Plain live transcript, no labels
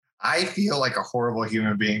I feel like a horrible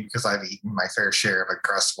human being because I've eaten my fair share of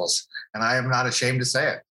Uncrustables, and I am not ashamed to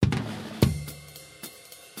say it.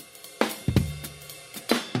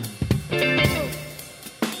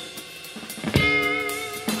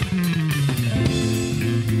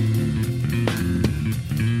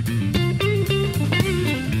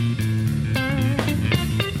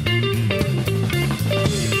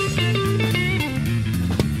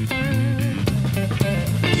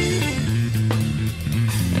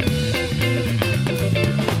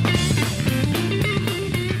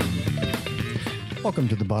 Welcome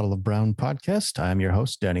to the Bottle of Brown podcast. I'm your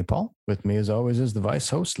host, Danny Paul. With me, as always, is the vice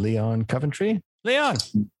host, Leon Coventry. Leon.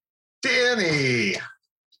 Danny,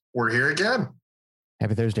 we're here again.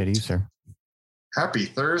 Happy Thursday to you, sir. Happy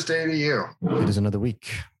Thursday to you. It is another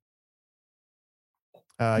week.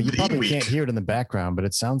 You probably can't hear it in the background, but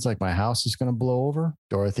it sounds like my house is going to blow over,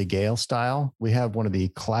 Dorothy Gale style. We have one of the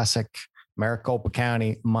classic Maricopa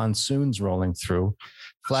County monsoons rolling through.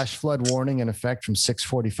 Flash flood warning in effect from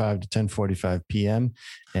 6:45 to 10:45 p.m.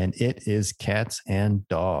 And it is cats and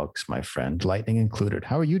dogs, my friend, lightning included.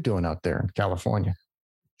 How are you doing out there in California?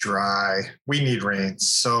 Dry. We need rain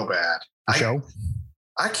so bad.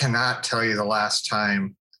 I cannot tell you the last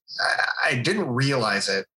time. I didn't realize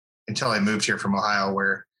it until I moved here from Ohio,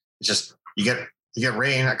 where it's just you get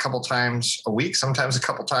rain a couple times a week, sometimes a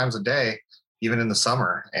couple times a day, even in the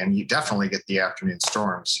summer, and you definitely get the afternoon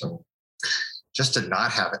storms. So just to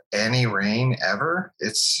not have any rain ever,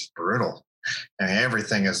 it's brutal. And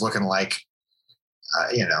everything is looking like,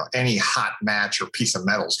 any hot match or piece of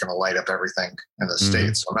metal is going to light up everything in the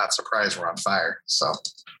state. So I'm not surprised we're on fire. So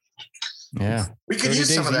yeah, we could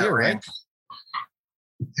use some of that rain. Right?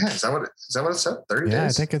 Yeah, is that what it said? 30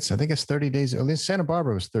 days? I think it's 30 days. At least Santa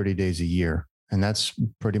Barbara was 30 days a year. And that's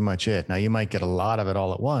pretty much it. Now you might get a lot of it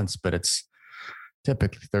all at once, but it's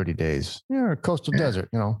typically 30 days. Yeah, coastal desert,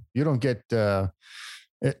 you don't get,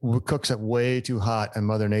 it cooks it way too hot and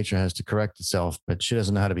Mother Nature has to correct itself, but she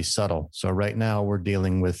doesn't know how to be subtle. So right now we're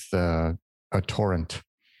dealing with a torrent.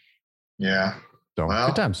 Yeah. So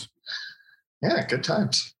good times. Yeah, good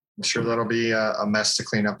times. I'm sure that'll be a mess to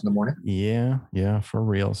clean up in the morning. Yeah, for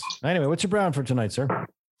reals. Anyway, what's your brown for tonight, sir?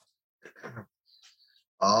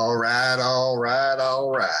 All right.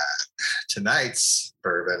 Tonight's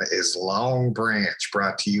bourbon is Long Branch,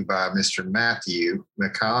 brought to you by Mr. Matthew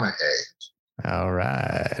McConaughey. All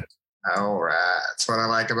right. That's what I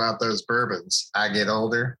like about those bourbons. I get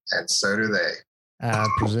older, and so do they. I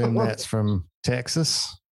presume that's from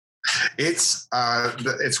Texas. It's a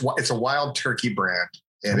Wild Turkey brand,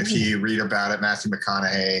 and if you read about it, Matthew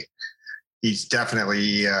McConaughey, he's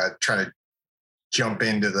definitely trying to jump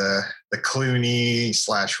into the Clooney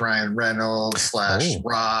 / Ryan Reynolds /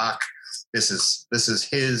 Rock. This is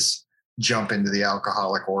his jump into the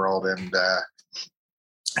alcoholic world, and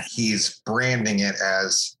he's branding it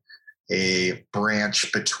as a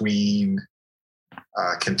branch between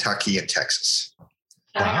Kentucky and Texas.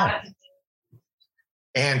 Wow.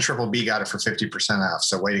 And Triple B got it for 50% off.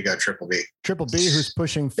 So way to go, Triple B. Triple B, who's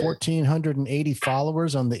pushing 1,480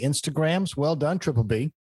 followers on the Instagrams. Well done, Triple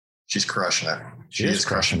B. She's crushing it. She is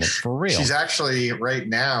crushing it for real. She's actually right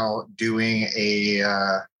now doing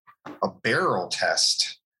a barrel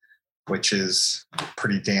test, which is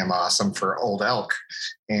pretty damn awesome for Old Elk.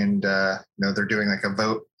 And they're doing like a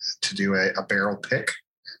vote to do a barrel pick,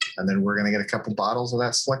 and then we're going to get a couple bottles of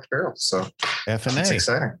that select barrel. So F&A. It's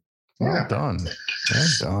exciting. Well done.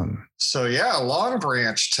 So yeah, Long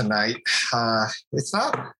Branch tonight. It's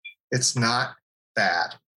not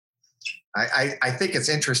bad. I think it's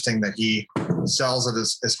interesting that he sells it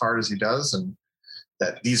as hard as he does, and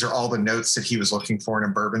that these are all the notes that he was looking for in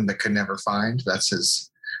a bourbon that could never find. That's his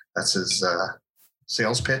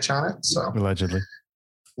sales pitch on it. So allegedly,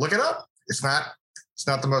 look it up. It's not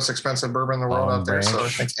the most expensive bourbon in the world out there. So I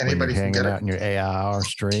think anybody can get it. Out in your AIR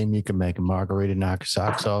stream, you can make a margarita, knock your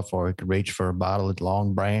socks off, or you could reach for a bottle of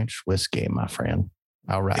Long Branch whiskey, my friend.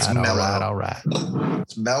 All right.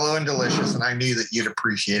 It's mellow and delicious, and I knew that you'd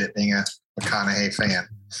appreciate it being a McConaughey fan.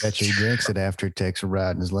 Bet you he drinks it after he takes a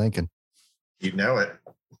ride in his Lincoln. You know it.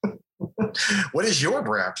 What is your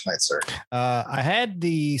brown tonight, sir? I had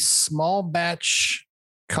the small batch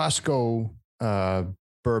Costco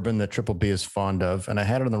bourbon that Triple B is fond of, and I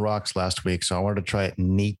had it on the rocks last week, so I wanted to try it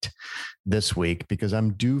neat this week because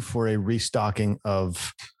I'm due for a restocking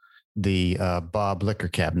of the Bob liquor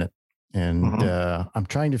cabinet. And I'm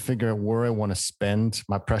trying to figure out where I want to spend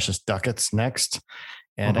my precious ducats next.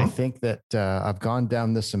 And I think that I've gone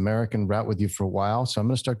down this American route with you for a while. So I'm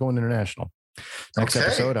going to start going international. Next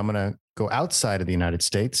episode, I'm going to go outside of the United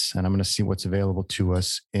States, and I'm going to see what's available to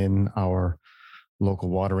us in our local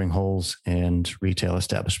watering holes and retail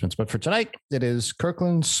establishments. But for tonight, it is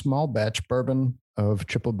Kirkland's small batch bourbon of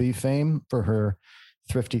Triple B fame for her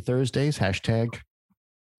Thrifty Thursdays hashtag.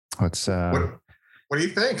 Let's what do you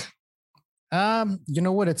think? You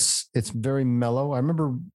know what? It's very mellow. I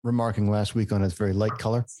remember remarking last week on its very light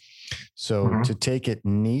color. So to take it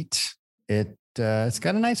neat, it's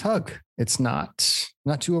got a nice hug. It's not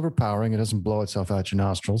too overpowering. It doesn't blow itself out your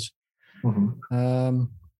nostrils.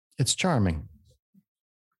 It's charming,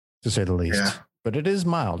 to say the least. Yeah. But it is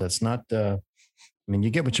mild. It's not. I mean,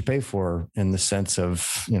 you get what you pay for in the sense of,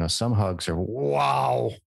 some hugs are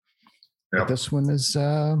wow. Yep. But this one is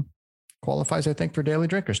qualifies, I think, for daily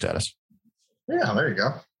drinker status. Yeah, there you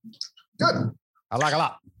go. Good. I like a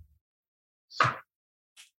lot.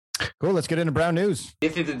 Cool. Let's get into brown news.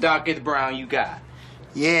 This is the darkest brown you got.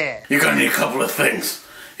 Yeah. You're going to need a couple of things.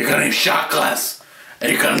 You're going to need a shot glass,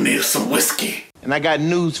 and you're going to need some whiskey. And I got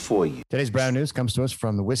news for you. Today's brown news comes to us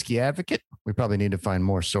from the Whiskey Advocate. We probably need to find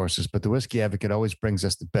more sources, but the Whiskey Advocate always brings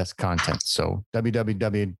us the best content. So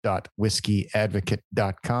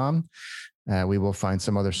www.whiskeyadvocate.com. We will find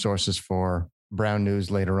some other sources for brown news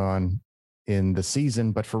later on in the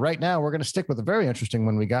season. But for right now, we're going to stick with a very interesting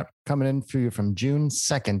one we got coming in for you from June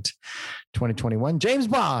 2nd, 2021. James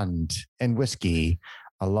Bond and whiskey,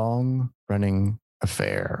 a long-running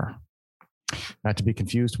affair. Not to be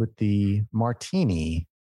confused with the martini,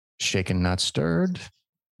 shaken, not stirred.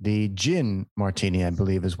 The gin martini, I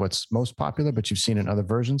believe, is what's most popular, but you've seen in other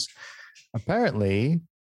versions. Apparently,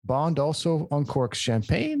 Bond also uncorks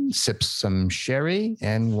champagne, sips some sherry,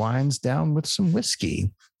 and winds down with some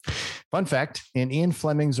whiskey. Fun fact, in Ian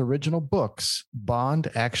Fleming's original books, Bond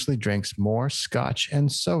actually drinks more scotch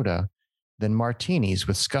and soda than martinis,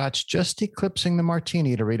 with scotch just eclipsing the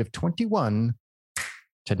martini at a rate of 21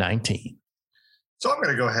 to 19. So I'm going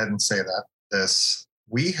to go ahead and say that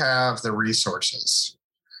we have the resources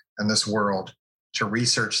in this world to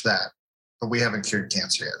research that, but we haven't cured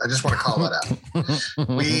cancer yet. I just want to call that out.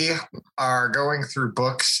 We are going through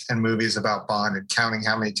books and movies about Bond and counting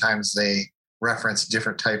how many times they reference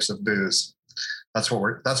different types of booze. That's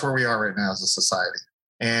where we are right now as a society.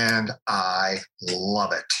 And I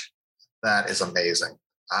love it. That is amazing.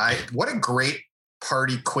 What a great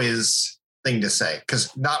party quiz thing to say,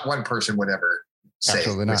 because not one person would ever say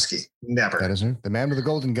absolutely whiskey. Never. That is the man with the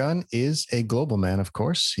golden gun is a global man, of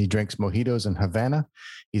course. He drinks mojitos in Havana.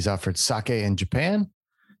 He's offered sake in Japan,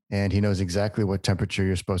 and he knows exactly what temperature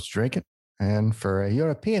you're supposed to drink it. And for a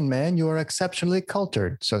European man, you are exceptionally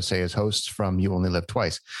cultured, so say his hosts from You Only Live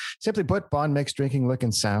Twice. Simply put, Bond makes drinking look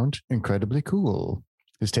and sound incredibly cool.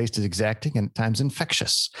 His taste is exacting and at times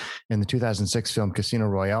infectious. In the 2006 film Casino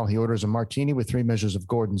Royale, he orders a martini with 3 measures of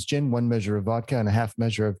Gordon's gin, 1 measure of vodka, and a half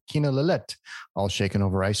measure of Quina Lillet, all shaken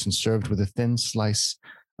over ice and served with a thin slice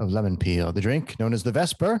of lemon peel. The drink, known as the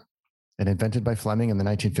Vesper, and invented by Fleming in the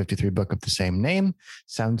 1953 book of the same name,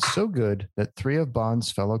 sounds so good that 3 of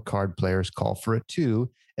Bond's fellow card players call for it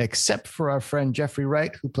too, except for our friend Jeffrey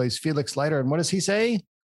Wright, who plays Felix Leiter. And what does he say?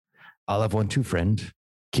 I'll have one too, friend.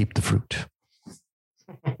 Keep the fruit.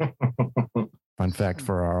 Fun fact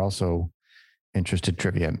for our also interested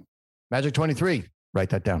trivia. Magic 23. Write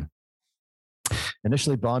that down.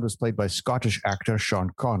 Initially, Bond was played by Scottish actor Sean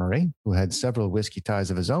Connery, who had several whiskey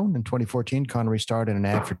ties of his own. In 2014, Connery starred in an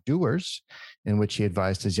ad for Dewar's, in which he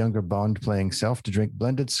advised his younger Bond-playing self to drink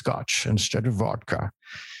blended scotch instead of vodka.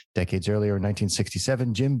 Decades earlier, in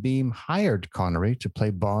 1967, Jim Beam hired Connery to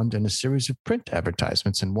play Bond in a series of print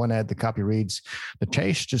advertisements. In one ad, the copy reads, "The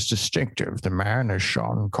taste is distinctive. The man is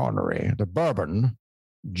Sean Connery. The bourbon,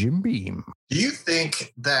 Jim Beam." Do you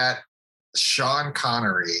think that Sean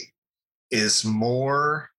Connery is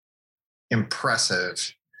more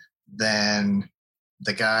impressive than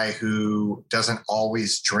the guy who doesn't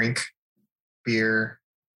always drink beer,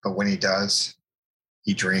 but when he does,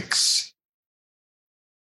 he drinks?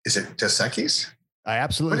 Is it Dos Equis? I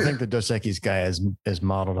absolutely think the Dos Equis guy is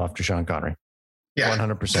modeled after Sean Connery. Yeah,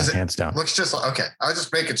 100%, hands down. Looks just like, okay. I was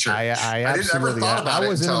just making sure. I absolutely. I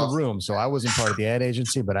was in the room, so I wasn't part of the ad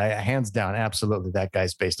agency, but hands down, absolutely, that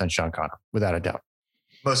guy's based on Sean Connery, without a doubt.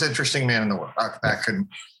 Most interesting man in the world. I couldn't.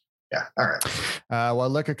 Yeah. All right. While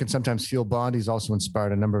liquor can sometimes fuel Bond, he's also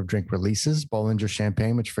inspired a number of drink releases. Bollinger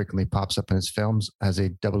Champagne, which frequently pops up in his films, has a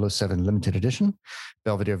 007 limited edition.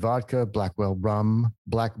 Belvedere Vodka, Blackwell Rum,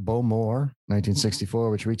 Black Bowmore,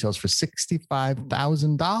 1964, which retails for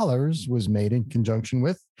 $65,000, was made in conjunction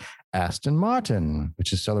with Aston Martin,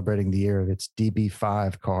 which is celebrating the year of its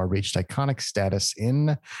DB5 car reached iconic status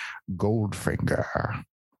in Goldfinger.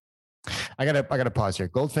 I gotta pause here.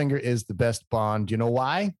 Goldfinger is the best Bond. You know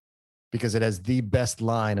why? Because it has the best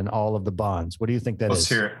line in all of the Bonds. What do you think that is? Let's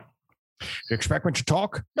hear it. You expect me to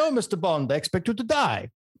talk? No, Mr. Bond, I expect you to die.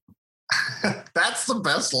 That's the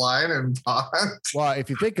best line in Bond. Well, if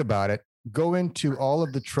you think about it, go into all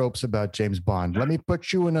of the tropes about James Bond. Let me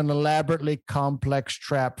put you in an elaborately complex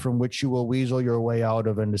trap from which you will weasel your way out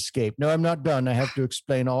of and escape. No, I'm not done. I have to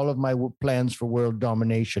explain all of my plans for world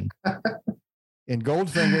domination. In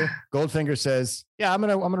Goldfinger says, "Yeah, I'm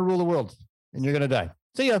gonna rule the world, and you're gonna die.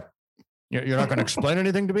 See ya. You're not gonna explain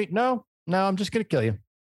anything to me. No, I'm just gonna kill you.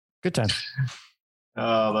 Good time."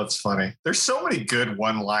 Oh, that's funny. There's so many good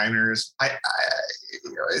one-liners.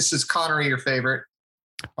 Is this Connery your favorite?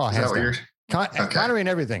 Oh, hands down. Connery and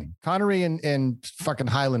everything. Connery and fucking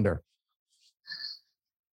Highlander.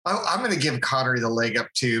 I'm going to give Connery the leg up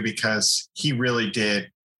too, because he really did,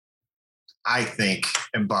 I think,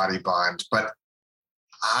 embody Bond. But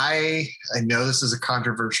I know this is a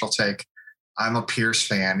controversial take. I'm a Pierce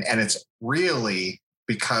fan, and it's really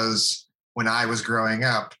because when I was growing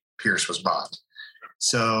up, Pierce was Bond.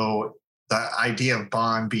 So the idea of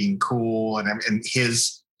Bond being cool and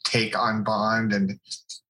his take on Bond, and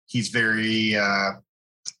he's very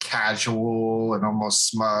casual and almost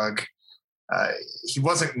smug. He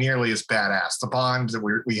wasn't nearly as badass. The Bond that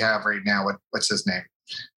we have right now, what's his name?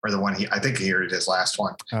 Or the one I think he heard his last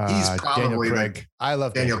one. He's probably Daniel Craig. I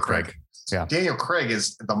love Daniel Craig. Yeah. Daniel Craig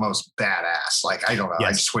is the most badass. Like, I don't know. Yes.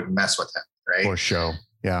 I just wouldn't mess with him. Right. For sure.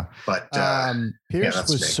 Yeah. But Pierce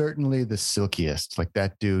was certainly the silkiest. Like,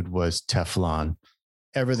 that dude was Teflon.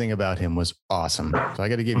 Everything about him was awesome. So I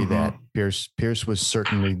got to give you that. Pierce was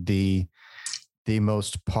certainly the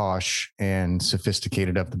most posh and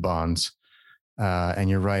sophisticated of the Bonds. And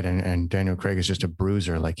you're right. And Daniel Craig is just a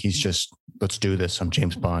bruiser. Like, he's just, let's do this. I'm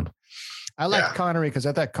James Bond. I like Connery because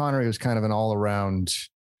I thought Connery was kind of an all around.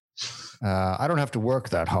 I don't have to work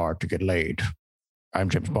that hard to get laid. I'm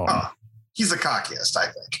James Bond. He's the cockiest, I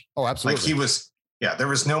think. Oh, absolutely. Like, he was, there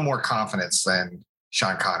was no more confidence than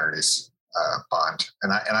Sean Connery's Bond.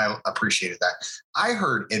 And I appreciated that. I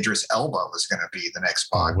heard Idris Elba was going to be the next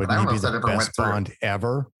Bond. Wouldn't he be the best Bond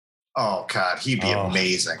ever? Oh, God. He'd be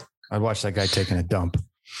amazing. I'd watch that guy taking a dump.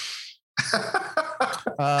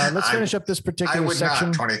 Let's finish up this particular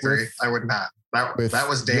section. I would not, 23. I would not. That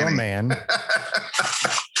was Danny. Your man.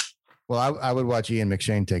 Well, I would watch Ian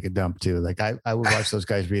McShane take a dump too. Like, I would watch those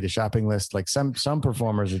guys read a shopping list. Like, some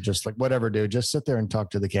performers are just like, whatever, dude, just sit there and talk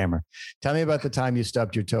to the camera. Tell me about the time you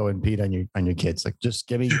stubbed your toe and peed on your kids. Like, just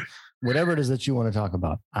give me whatever it is that you want to talk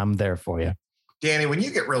about. I'm there for you. Danny, when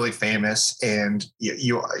you get really famous and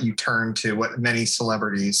you turn to what many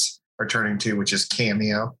celebrities are turning to, which is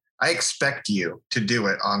Cameo, I expect you to do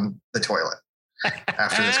it on the toilet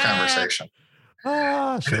after this conversation.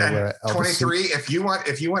 23. If you want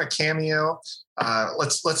a Cameo,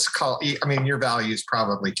 let's call. I mean, your value is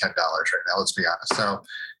probably $10 right now. Let's be honest. So,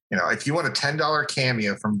 if you want a $10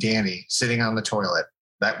 Cameo from Danny sitting on the toilet,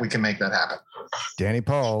 that we can make that happen. Danny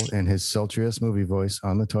Paul in his sultriest movie voice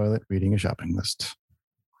on the toilet reading a shopping list.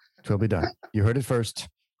 It will be done. You heard it first,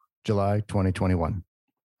 July 2021.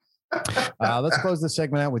 Let's close this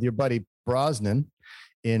segment out with your buddy Brosnan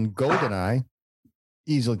in GoldenEye,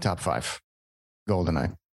 easily top 5.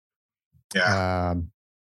 GoldenEye. Yeah.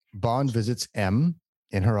 Bond visits M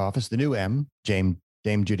in her office, the new M, Dame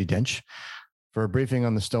Judi Dench, for a briefing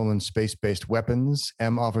on the stolen space-based weapons.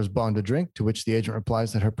 M offers Bond a drink, to which the agent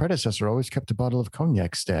replies that her predecessor always kept a bottle of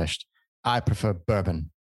cognac stashed. I prefer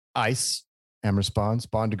bourbon. Ice. M responds.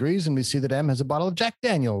 Bond agrees, and we see that M has a bottle of Jack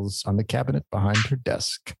Daniels on the cabinet behind her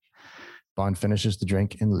desk. Bond finishes the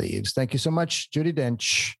drink and leaves. Thank you so much, Judi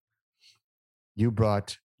Dench. You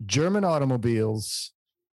brought German automobiles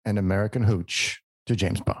and American hooch to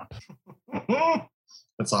James Bond.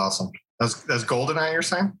 That's awesome. That's GoldenEye, you're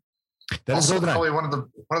saying? That is GoldenEye. Probably one of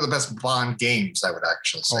the best Bond games, I would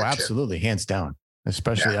actually say. Oh, absolutely, too. Hands down.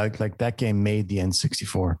 Especially like that game made the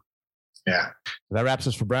N64. Yeah. That wraps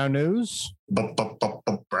us for Brown News.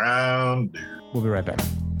 Brown News. We'll be right back.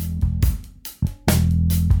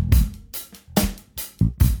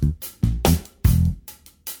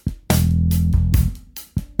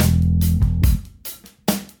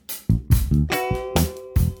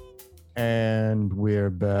 And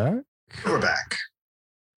we're back. We're back.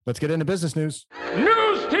 Let's get into business news.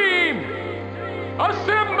 News team,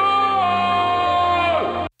 assemble!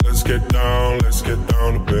 Let's get down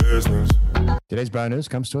to business. Today's Brown News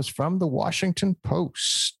comes to us from the Washington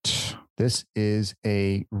Post. This is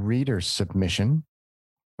a reader submission,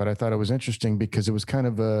 but I thought it was interesting because it was kind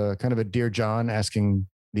of a Dear John asking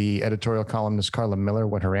the editorial columnist Carla Miller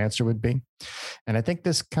what her answer would be. And I think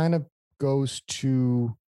this kind of goes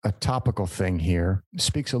to a topical thing here.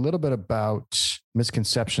 Speaks a little bit about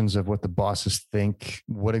misconceptions of what the bosses think.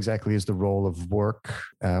 What exactly is the role of work?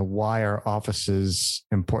 Why are offices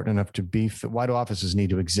important enough to be? Why do offices need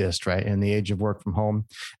to exist, right? In the age of work from home,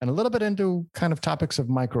 and a little bit into kind of topics of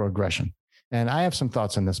microaggression. And I have some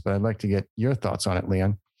thoughts on this, but I'd like to get your thoughts on it,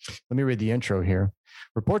 Leon. Let me read the intro here.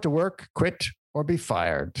 Report to work, quit, or be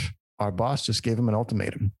fired. Our boss just gave him an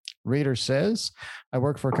ultimatum. Reader says, I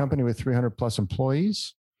work for a company with 300 plus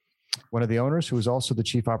employees. One of the owners, who is also the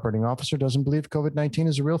chief operating officer, doesn't believe COVID-19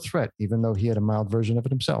 is a real threat, even though he had a mild version of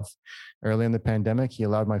it himself. Early in the pandemic, he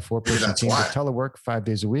allowed my 4-person team to telework 5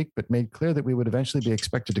 days a week, but made clear that we would eventually be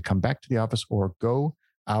expected to come back to the office or go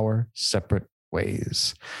our separate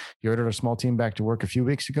ways. He ordered our small team back to work a few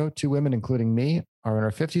weeks ago. 2 women, including me, are in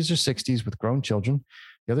our 50s or 60s with grown children.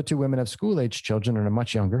 The other 2 women have school-age children and are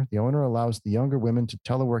much younger. The owner allows the younger women to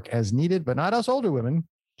telework as needed, but not us older women,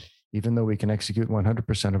 even though we can execute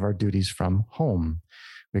 100% of our duties from home.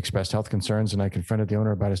 We expressed health concerns, and I confronted the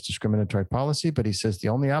owner about his discriminatory policy, but he says the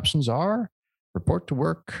only options are report to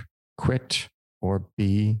work, quit, or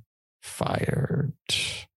be fired.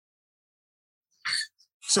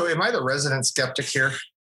 So am I the resident skeptic here?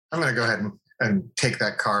 I'm going to go ahead and take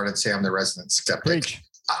that card and say I'm the resident skeptic. Preach.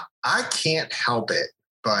 I can't help it,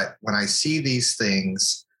 but when I see these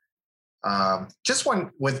things, just when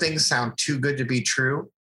things sound too good to be true,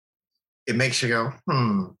 it makes you go,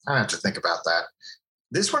 I have to think about that.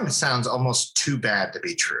 This one sounds almost too bad to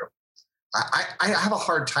be true. I have a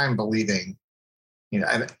hard time believing,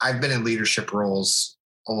 I've been in leadership roles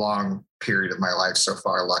a long period of my life so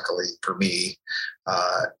far, luckily for me,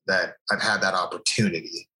 that I've had that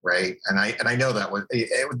opportunity, right? And I know that when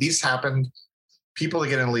these happened, people that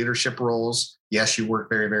get in leadership roles, yes, you work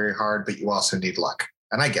very, very hard, but you also need luck.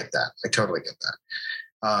 And I get that. I totally get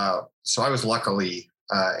that. So I was luckily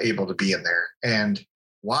able to be in there. And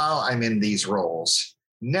while I'm in these roles,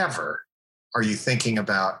 never are you thinking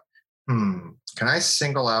about, can I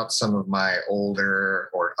single out some of my older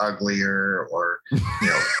or uglier or,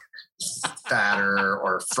 fatter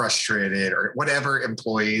or frustrated or whatever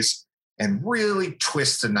employees and really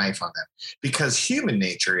twist the knife on them? Because human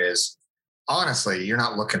nature is, honestly, you're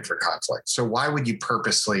not looking for conflict. So why would you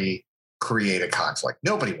purposely create a conflict?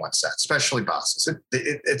 Nobody wants that, especially bosses.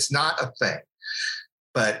 It's not a thing.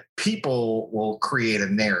 But people will create a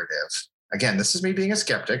narrative. Again, this is me being a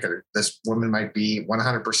skeptic. Or this woman might be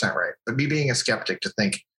 100% right. But me being a skeptic to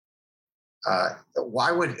think,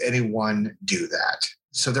 why would anyone do that?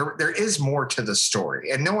 So there is more to the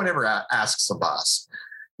story. And no one ever asks the boss,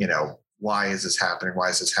 why is this happening? Why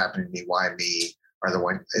is this happening to me? Why me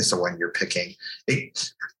is the one you're picking?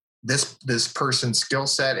 This person's skill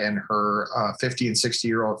set and her 50 and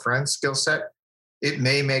 60-year-old friend's skill set, it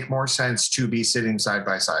may make more sense to be sitting side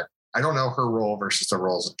by side. I don't know her role versus the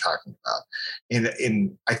roles I'm talking about.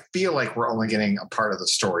 And I feel like we're only getting a part of the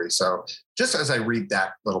story. So just as I read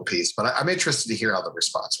that little piece, but I'm interested to hear how the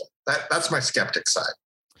response was. That's my skeptic side.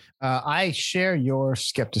 I share your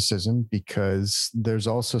skepticism because there's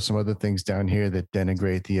also some other things down here that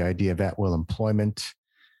denigrate the idea of at-will employment.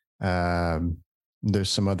 There's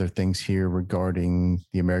some other things here regarding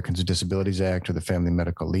the Americans with Disabilities Act or the Family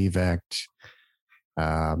Medical Leave Act.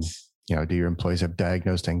 Do your employees have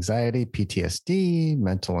diagnosed anxiety, PTSD,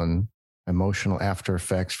 mental and emotional after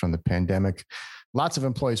effects from the pandemic? Lots of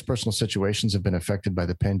employees' personal situations have been affected by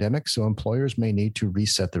the pandemic, so employers may need to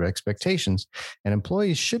reset their expectations. And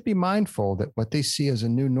employees should be mindful that what they see as a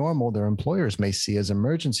new normal, their employers may see as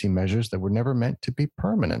emergency measures that were never meant to be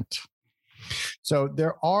permanent. So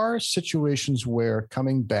there are situations where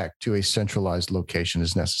coming back to a centralized location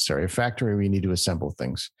is necessary. A factory, we need to assemble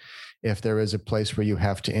things. If there is a place where you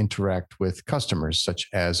have to interact with customers, such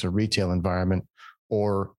as a retail environment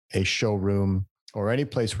or a showroom or any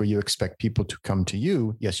place where you expect people to come to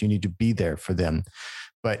you, yes, you need to be there for them.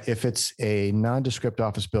 But if it's a nondescript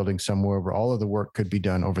office building somewhere where all of the work could be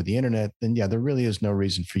done over the internet, then yeah, there really is no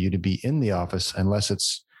reason for you to be in the office unless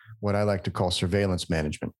it's what I like to call surveillance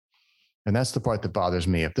management. And that's the part that bothers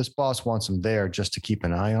me. If this boss wants them there just to keep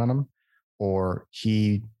an eye on them, or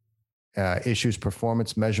he issues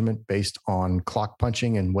performance measurement based on clock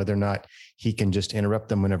punching and whether or not he can just interrupt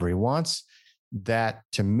them whenever he wants, that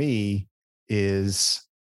to me is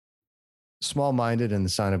small-minded and the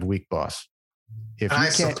sign of a weak boss. If I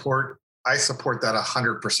support that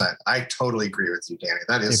 100%. I totally agree with you, Danny.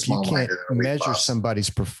 That is small-minded. If you can't measure somebody's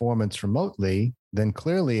performance remotely, then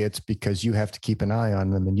clearly it's because you have to keep an eye on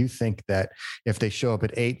them. And you think that if they show up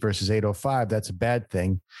at 8 versus 8:05, that's a bad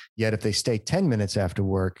thing. Yet if they stay 10 minutes after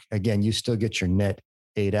work, again, you still get your net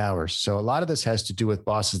 8 hours. So a lot of this has to do with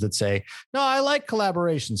bosses that say, no, I like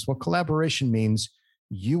collaborations. Well, collaboration means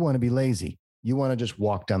You want to be lazy. You want to just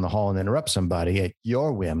walk down the hall and interrupt somebody at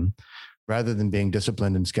your whim rather than being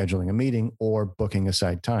disciplined in scheduling a meeting or booking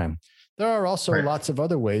aside time. There are also lots of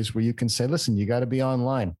other ways where you can say, listen, you got to be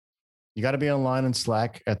online. You got to be online in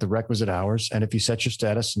Slack at the requisite hours. And if you set your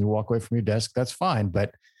status and you walk away from your desk, that's fine.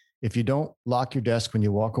 But if you don't lock your desk when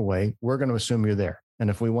you walk away, we're going to assume you're there. And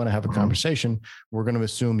if we want to have a conversation, we're going to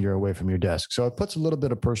assume you're away from your desk. So it puts a little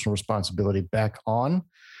bit of personal responsibility back on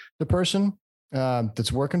the person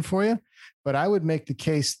that's working for you. But I would make the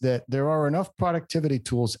case that there are enough productivity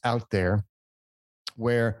tools out there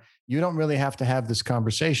where you don't really have to have this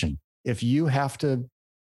conversation. If you have to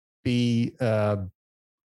be, if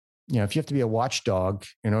you have to be a watchdog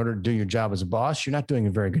in order to do your job as a boss, you're not doing a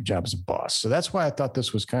very good job as a boss. So that's why I thought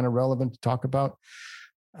this was kind of relevant to talk about.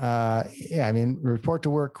 Report to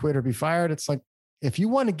work, quit or be fired. It's like, if you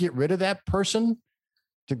want to get rid of that person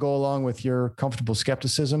to go along with your comfortable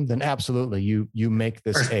skepticism, then absolutely you make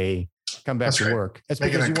this a come back to work. It's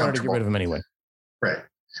because you wanted to get rid of them anyway. Right.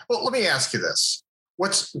 Well, let me ask you this.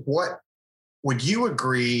 What would you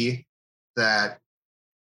agree that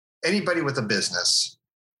anybody with a business,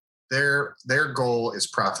 their goal is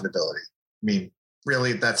profitability? I mean,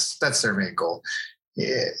 really, that's their main goal.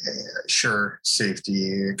 Yeah, sure,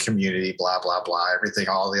 safety, community, blah, blah, blah, everything,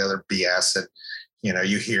 all the other BS that,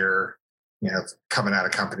 you hear, coming out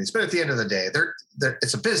of companies. But at the end of the day,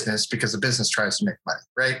 it's a business because the business tries to make money,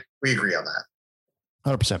 right? We agree on that.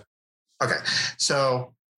 100%. Okay.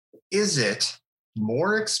 So is it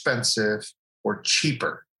more expensive or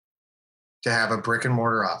cheaper to have a brick and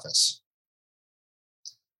mortar office?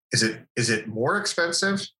 Is it more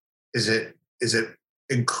expensive? Is it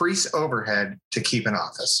increase overhead to keep an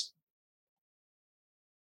office?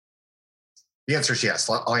 The answer is yes.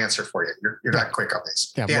 I'll answer for you. You're not quick on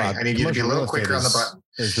these. Yeah, Danny, I need you to be a little quicker on the button.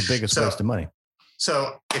 Is the biggest waste of money.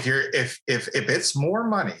 So if it's more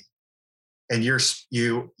money and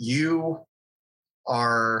you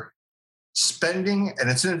are spending, and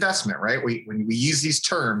it's an investment, right? When we use these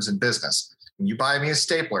terms in business, when you buy me a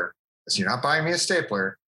stapler, so you're not buying me a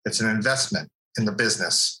stapler, it's an investment in the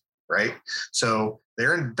business, right? So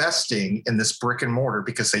they're investing in this brick and mortar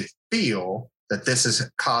because they feel that this is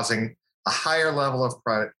causing a higher level of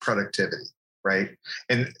productivity, right?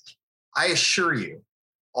 And I assure you,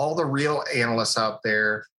 all the real analysts out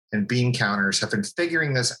there and bean counters have been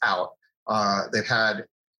figuring this out. They've had,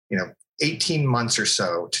 18 months or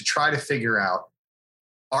so to try to figure out,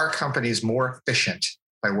 are companies more efficient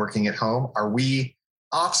by working at home? Are we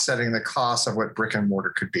offsetting the cost of what brick and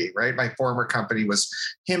mortar could be, right? My former company was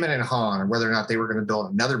him and Han, whether or not they were going to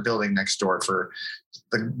build another building next door for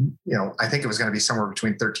I think it was going to be somewhere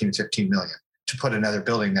between 13 and 15 million to put another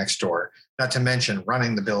building next door, not to mention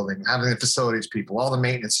running the building, having the facilities people, all the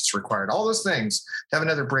maintenance that's required, all those things to have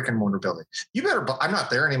another brick and mortar building. I'm not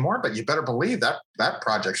there anymore, but you better believe that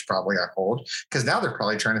project's probably on hold because now they're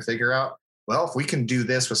probably trying to figure out, well, if we can do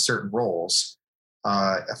this with certain roles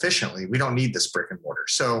efficiently, we don't need this brick and mortar.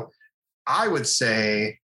 So I would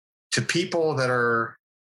say to people that are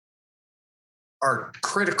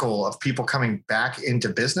critical of people coming back into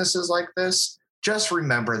businesses like this, just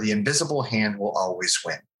remember the invisible hand will always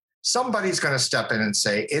win. Somebody's going to step in and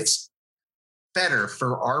say, it's better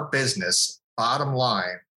for our business, bottom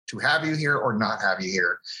line, to have you here or not have you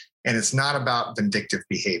here. And it's not about vindictive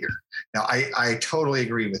behavior. Now, I totally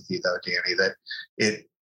agree with you, though, Danny, that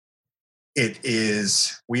it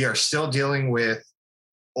is, we are still dealing with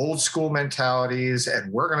old school mentalities,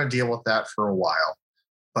 and we're going to deal with that for a while.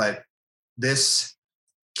 But this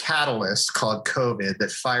catalyst called COVID that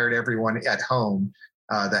fired everyone at home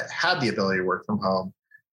that had the ability to work from home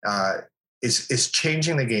is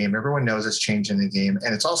changing the game. Everyone knows it's changing the game,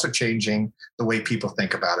 and it's also changing the way people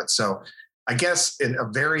think about it. So I guess in a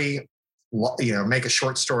very, make a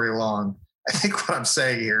short story long, I think what I'm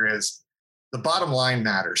saying here is the bottom line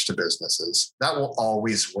matters to businesses. That will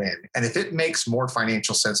always win. And if it makes more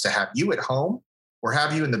financial sense to have you at home or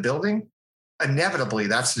have you in the building, inevitably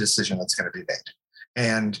that's the decision that's going to be made.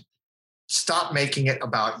 And stop making it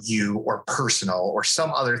about you or personal or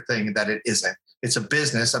some other thing that it isn't. It's a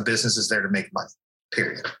business. A business is there to make money,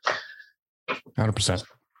 period. 100%.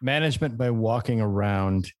 Management by walking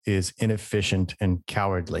around is inefficient and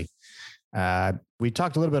cowardly. We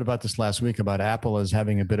talked a little bit about this last week about Apple as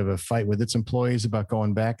having a bit of a fight with its employees about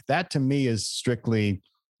going back. That to me is strictly,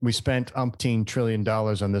 we spent umpteen $1 trillion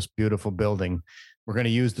on this beautiful building. We're going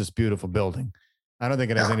to use this beautiful building. I don't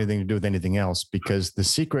think it has anything to do with anything else, because the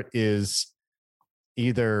secret is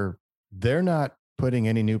either they're not putting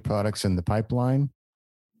any new products in the pipeline,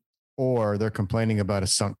 or they're complaining about a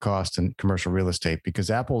sunk cost in commercial real estate because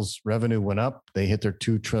Apple's revenue went up. They hit their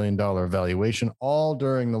 $2 trillion valuation all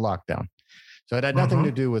during the lockdown. So it had nothing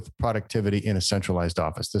to do with productivity in a centralized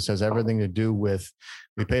office. This has everything to do with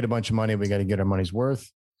we paid a bunch of money, we got to get our money's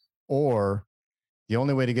worth, or the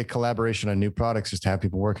only way to get collaboration on new products is to have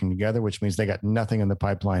people working together, which means they got nothing in the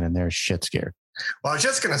pipeline and they're shit scared. Well, I was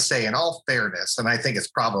just going to say, in all fairness, and I think it's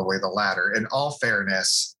probably the latter, in all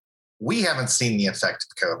fairness, we haven't seen the effect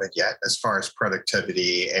of COVID yet as far as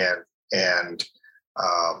productivity and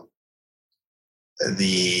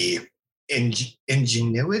the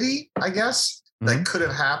ingenuity, I guess, that could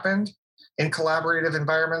have happened in collaborative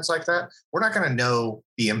environments like that. We're not going to know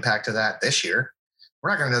the impact of that this year. We're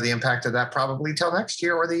not going to know the impact of that probably till next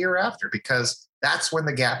year or the year after, because that's when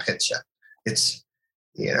the gap hits you. It's,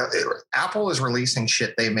 Apple is releasing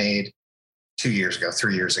shit they made 2 years ago,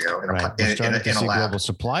 3 years ago in a lab. Global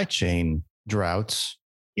supply chain droughts,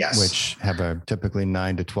 yes, which have a typically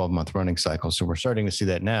 9 to 12 month running cycle. So we're starting to see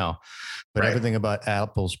that now. But everything about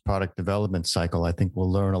Apple's product development cycle, I think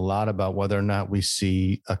we'll learn a lot about whether or not we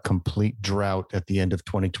see a complete drought at the end of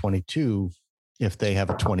 2022 if they have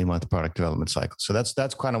a 20-month product development cycle. So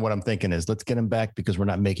that's kind of what I'm thinking is let's get them back because we're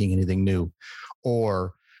not making anything new,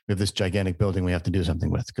 or we have this gigantic building we have to do something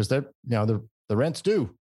with because the rent's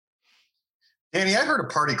due. Danny, I heard a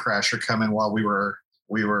party crasher come in while we were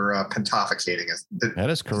pontificating. That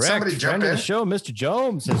is correct. Somebody jump in? The show, Mr.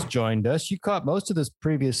 Jones has joined us. You caught most of this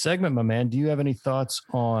previous segment, my man. Do you have any thoughts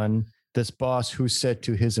on this boss who said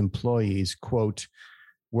to his employees, quote,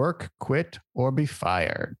 "Work, quit, or be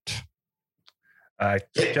fired"?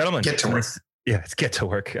 Gentlemen, get to work. Let's get to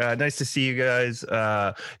work. Nice to see you guys.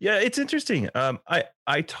 It's interesting.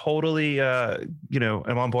 I totally, I'm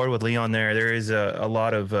on board with Leon there. There is a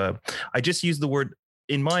lot of, I just use the word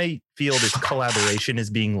in my field is collaboration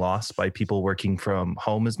is being lost by people working from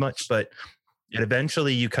home as much, but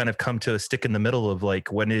eventually you kind of come to a stick in the middle of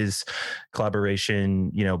like, when is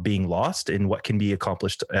collaboration, being lost and what can be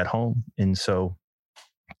accomplished at home? And so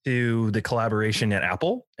to the collaboration at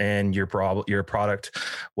Apple and your product,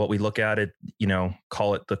 what we look at it,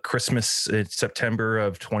 call it the Christmas September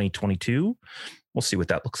of 2022. We'll see what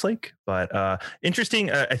that looks like. But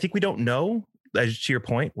interesting. I think we don't know, as to your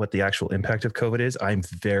point, what the actual impact of COVID is. I'm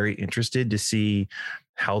very interested to see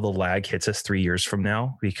how the lag hits us 3 years from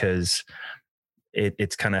now, because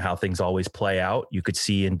it's kind of how things always play out. You could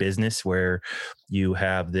see in business where you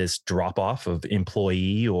have this drop off of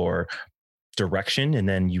employee or direction, and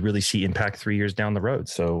then you really see impact 3 years down the road.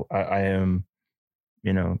 So I am,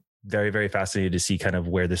 very, very fascinated to see kind of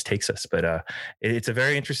where this takes us. But it's a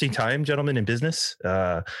very interesting time, gentlemen, in business.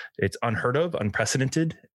 It's unheard of,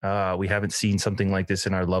 unprecedented. We haven't seen something like this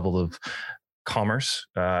in our level of commerce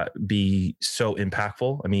be so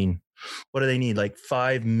impactful. I mean, what do they need? Like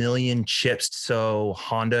 5 million chips so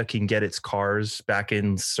Honda can get its cars back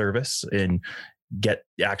in service and get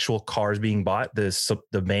actual cars being bought. The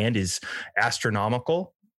demand is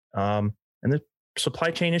astronomical. And the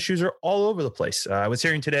supply chain issues are all over the place. I was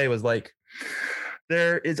hearing today was like,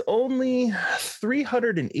 there is only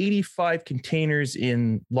 385 containers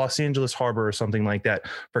in Los Angeles Harbor or something like that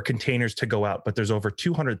for containers to go out, but there's over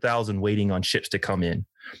 200,000 waiting on ships to come in.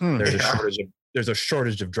 There's a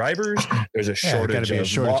shortage of drivers. There's a shortage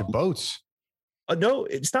of boats. No,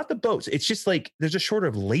 it's not the boats. It's just like there's a shortage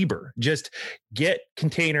of labor. Just get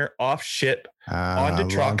container off ship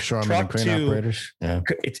onto truck to operators. Yeah.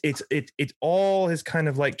 It's all has kind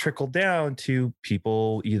of like trickled down to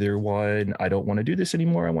people either one, I don't want to do this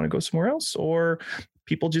anymore, I want to go somewhere else, or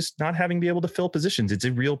people just not having be able to fill positions. It's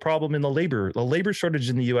a real problem in the labor. The labor shortage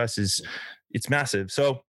in the US it's massive.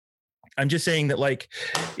 So I'm just saying that like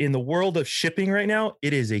in the world of shipping right now,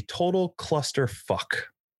 it is a total cluster fuck.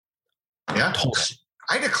 Yeah,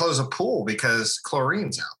 I had to close a pool because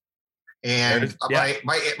chlorine's out, and my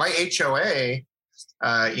HOA,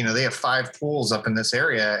 they have 5 pools up in this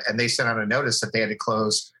area, and they sent out a notice that they had to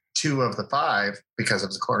close 2 of the 5 because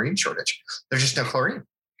of the chlorine shortage. There's just no chlorine.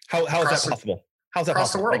 How is that possible? How's that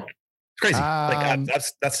across possible? the world? Like, it's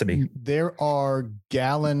crazy. That's to me. There are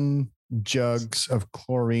gallon jugs of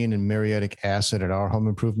chlorine and muriatic acid at our home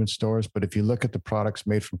improvement stores, but if you look at the products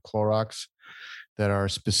made from Clorox that are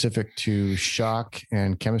specific to shock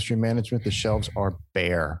and chemistry management, the shelves are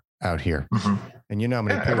bare out here. Mm-hmm. And you know how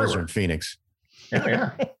many pools are in Phoenix.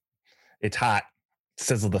 Yeah. It's hot.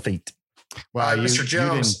 Sizzle the feet. Well, Mr.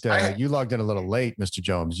 Jones, you logged in a little late, Mr.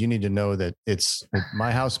 Jones. You need to know that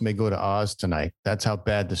my house may go to Oz tonight. That's how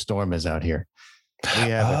bad the storm is out here. We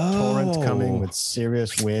have a torrent coming with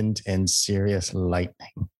serious wind and serious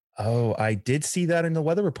lightning. Oh, I did see that in the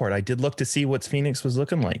weather report. I did look to see what Phoenix was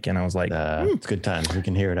looking like, and I was like, it's good times. We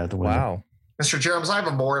can hear it out the window. wow. Mr. Jones, I have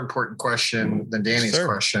a more important question than Danny's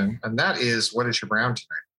question, and that is, what is your brown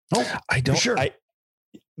tonight? Oh, I don't. sure.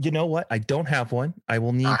 You know what? I don't have one. I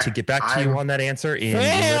will need to get back to you on that answer in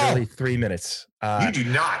literally 3 minutes. You do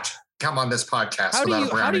not come on this podcast without a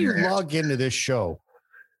brown How do in you your hand. log into this show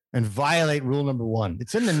and violate rule number 1?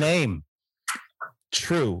 It's in the name.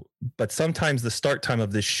 True, but sometimes the start time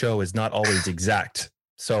of this show is not always exact.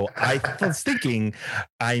 So I was thinking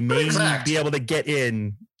I may be able to get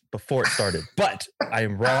in before it started, but I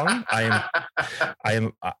am wrong.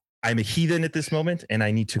 I'm a heathen at this moment, and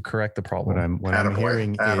I need to correct the problem. What I'm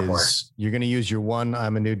hearing is you're going to use your one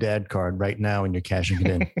 "I'm a new dad" card right now, and you're cashing it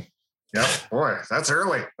in. Yep, boy, that's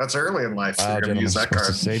early. That's early in life. So Wow, you're going to use that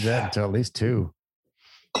card. Save that until at least 2.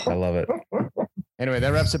 I love it. Anyway,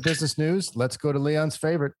 that wraps up business news. Let's go to Leon's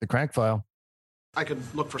favorite, the crank file. I could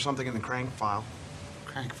look for something in the crank file.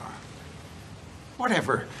 Crank file.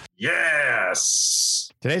 Whatever.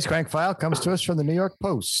 Yes. Today's crank file comes to us from the New York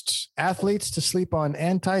Post. Athletes to sleep on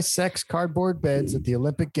anti-sex cardboard beds at the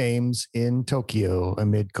Olympic Games in Tokyo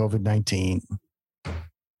amid COVID-19.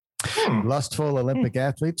 Lustful Olympic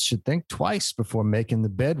athletes should think twice before making the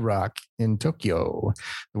bedrock in Tokyo.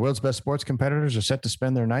 The world's best sports competitors are set to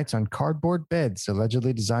spend their nights on cardboard beds,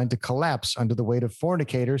 allegedly designed to collapse under the weight of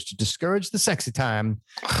fornicators to discourage the sexy time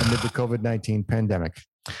amid the COVID-19 pandemic.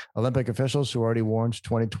 Olympic officials who already warned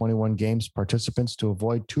 2021 Games participants to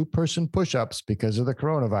avoid two-person push-ups because of the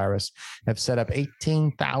coronavirus have set up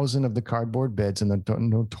 18,000 of the cardboard beds in the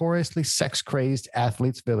notoriously sex-crazed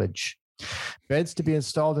athletes' village. Beds to be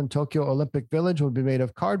installed in Tokyo Olympic Village will be made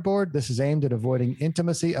of cardboard. This is aimed at avoiding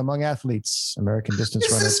intimacy among athletes. American distance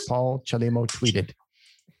runner Paul Chalimo tweeted.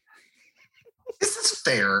 Is this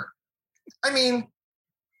fair? I mean,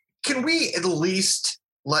 can we at least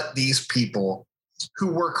let these people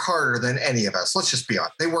who work harder than any of us, let's just be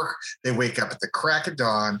honest, they wake up at the crack of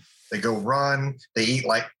dawn, they go run, they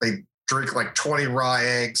drink like 20 raw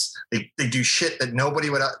eggs, they do shit that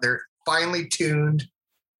nobody would, they're finely tuned,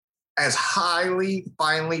 as highly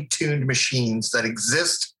finely tuned machines that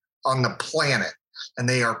exist on the planet, and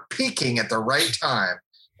they are peaking at the right time.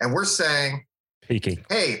 And we're saying, peaking.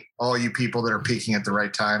 Hey, all you people that are peaking at the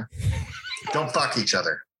right time, don't fuck each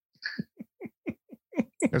other.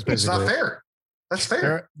 It's not fair. That's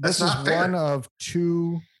fair. This is one of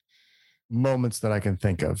 2 moments that I can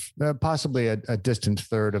think of. Possibly a distant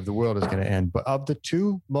third of the world is going to end, but of the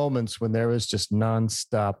 2 moments when there is just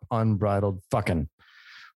nonstop, unbridled fucking,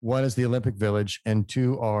 one is the Olympic Village, and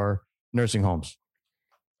 2 are nursing homes.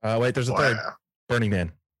 Wait, there's a third. Burning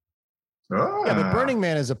Man. Oh. Yeah, but Burning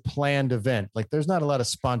Man is a planned event. Like, there's not a lot of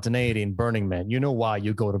spontaneity in Burning Man. You know why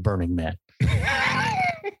you go to Burning Man.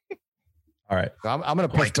 All right. So I'm going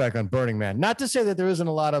to push back on Burning Man. Not to say that there isn't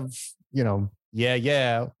a lot of,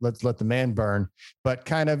 let's let the man burn. But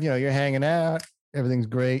kind of, you're hanging out. Everything's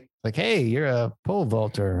great. Like, hey, you're a pole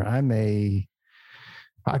vaulter. I'm a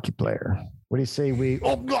hockey player. What do you say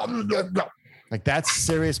like, that's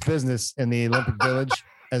serious business in the Olympic Village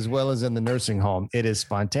as well as in the nursing home. It is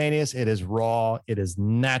spontaneous. It is raw. It is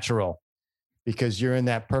natural because you're in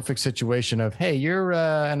that perfect situation of, hey, you're,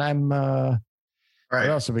 and I'm, right. What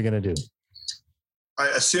else are we going to do?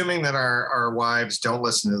 Assuming that our wives don't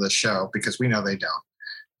listen to the show, because we know they don't.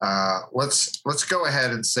 Let's go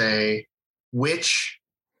ahead and say which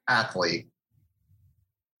athlete,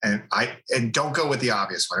 and don't go with the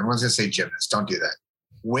obvious one. Everyone's gonna say gymnast. Don't do that.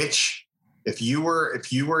 Which, if you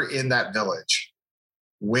were in that village,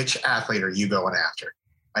 which athlete are you going after?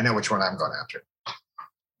 I know which one I'm going after.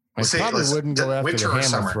 I probably wouldn't go after the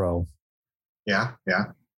hammer throw. Yeah.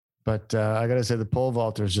 But I got to say the pole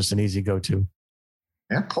vaulter is just an easy go-to.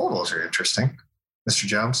 Yeah, pole vaults are interesting. Mr.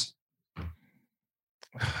 Jones?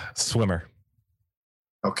 Swimmer.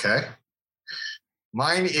 Okay.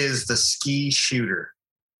 Mine is the ski shooter.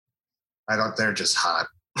 They're just hot.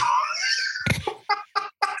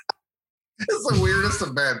 It's the weirdest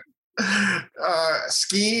event.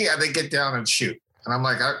 Ski, and they get down and shoot. And I'm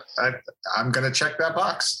like, I'm going to check that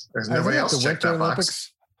box. There's nobody else check that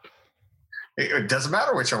box. It doesn't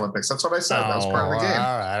matter which Olympics. That's what I said. That was part of the game.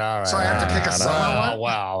 All right. So I have to pick a summer one.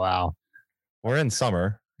 Wow. We're in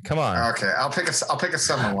summer. Come on. Okay, I'll pick a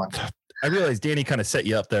summer one. I realized Danny kind of set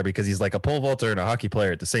you up there because he's like a pole vaulter and a hockey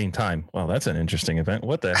player at the same time. Well, that's an interesting event.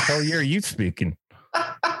 What the hell year are you speaking?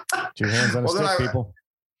 2 hands on a stick, people.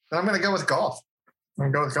 Then I'm going to go with golf.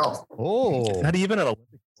 Oh, not even an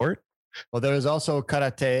Olympic sport. Well, there is also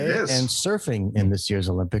karate and surfing in this year's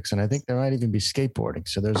Olympics, and I think there might even be skateboarding.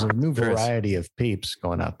 So there's a new variety of peeps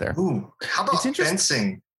going out there. Ooh, how about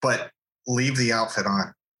fencing, but leave the outfit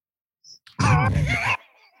on?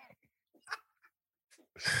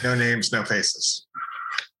 No names, no faces.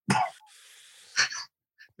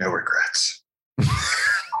 No regrets.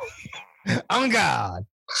 On God.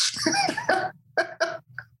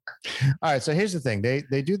 All right, so here's the thing.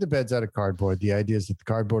 They do the beds out of cardboard. The idea is that the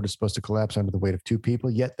cardboard is supposed to collapse under the weight of two people,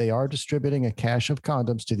 yet they are distributing a cache of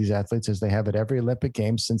condoms to these athletes as they have at every Olympic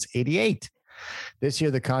Games since '88. This year,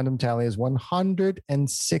 the condom tally is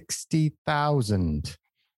 160,000.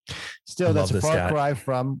 Still, that's a far cry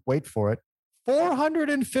from, wait for it,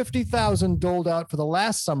 450,000 doled out for the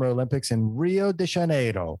last Summer Olympics in Rio de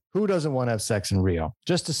Janeiro. Who doesn't want to have sex in Rio?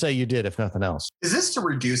 Just to say you did, if nothing else. Is this to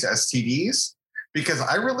reduce STDs? Because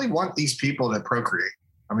I really want these people to procreate.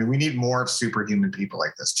 I mean, we need more superhuman people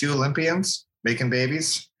like this. 2 Olympians making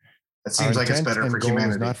babies. That seems like it's better for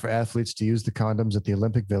humanity. It's not for athletes to use the condoms at the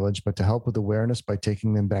Olympic Village, but to help with awareness by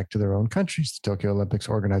taking them back to their own countries. The Tokyo Olympics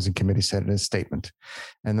Organizing Committee said in a statement.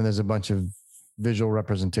 And then there's a bunch of visual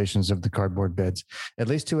representations of the cardboard beds. At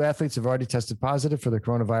least 2 athletes have already tested positive for the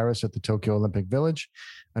coronavirus at the Tokyo Olympic Village.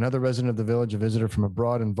 Another resident of the village, a visitor from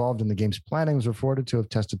abroad involved in the game's planning, was reported to have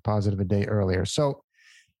tested positive a day earlier. So,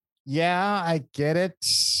 yeah, I get it.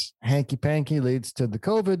 Hanky-panky leads to the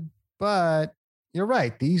COVID, but you're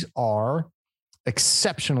right. These are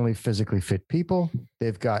exceptionally physically fit people.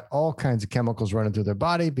 They've got all kinds of chemicals running through their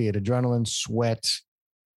body, be it adrenaline, sweat,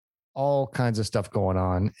 all kinds of stuff going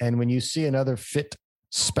on. And when you see another fit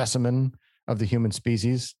specimen of the human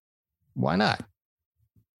species, why not?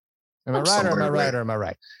 Am I right or am I right or am I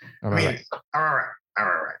right? All right.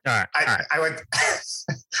 I would.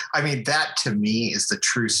 I mean, that to me is the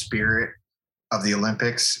true spirit of the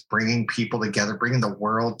Olympics, bringing people together, bringing the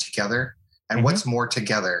world together. And what's more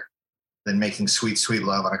together than making sweet, sweet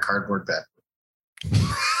love on a cardboard bed?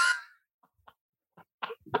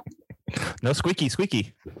 No squeaky.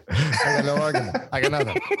 I got no argument. I got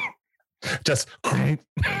nothing. Just. All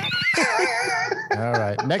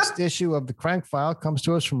right. Next issue of the Crank File comes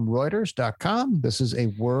to us from Reuters.com. This is a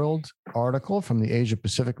world article from the Asia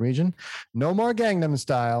Pacific region. No more Gangnam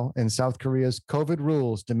Style in South Korea's COVID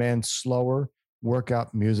rules demand slower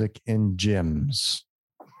workout music in gyms.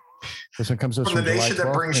 This one comes to us from the nation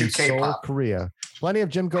that brings you K-pop. Seoul, Korea. Plenty of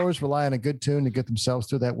gym goers rely on a good tune to get themselves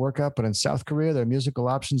through that workout, but in South Korea, their musical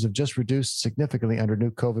options have just reduced significantly under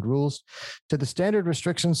new COVID rules. To the standard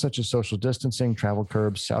restrictions such as social distancing, travel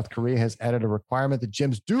curbs, South Korea has added a requirement that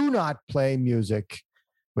gyms do not play music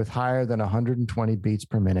with higher than 120 beats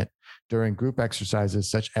per minute during group exercises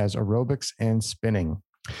such as aerobics and spinning.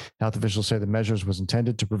 Health officials say the measures was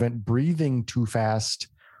intended to prevent breathing too fast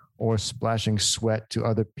or splashing sweat to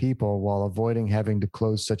other people while avoiding having to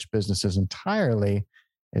close such businesses entirely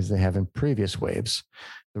as they have in previous waves.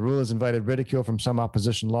 The rule has invited ridicule from some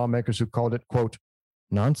opposition lawmakers who called it, quote,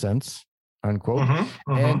 nonsense, unquote.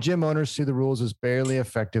 And gym owners see the rules as barely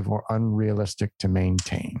effective or unrealistic to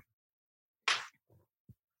maintain.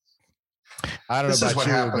 I don't know about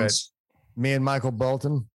you, but me and Michael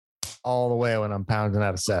Bolton, all the way when I'm pounding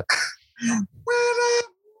out a set.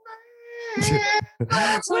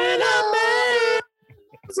 That's when I met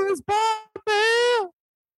this Bobby.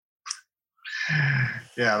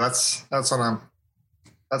 Yeah, that's what I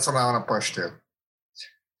want to push to.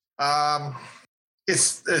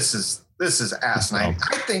 This is asinine.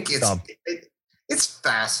 I think it's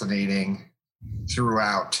fascinating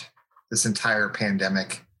throughout this entire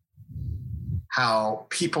pandemic how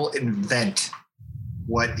people invent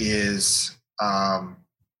what is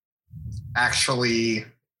actually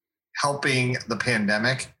helping the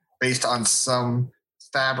pandemic based on some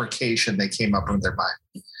fabrication they came up with their mind.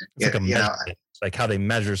 It's like how they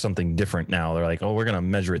measure something different now. They're like, oh, we're going to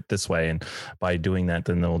measure it this way. And by doing that,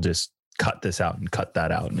 then they'll just cut this out and cut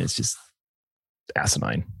that out. And it's just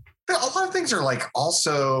asinine. But a lot of things are like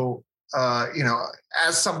also, as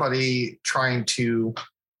somebody trying to,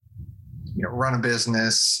 run a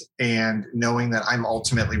business and knowing that I'm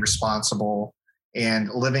ultimately responsible and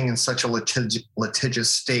living in such a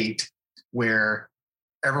litigious state where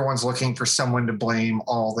everyone's looking for someone to blame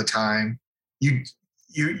all the time. I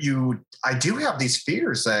do have these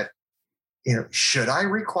fears that, should I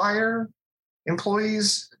require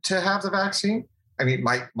employees to have the vaccine? I mean,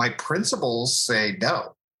 my principles say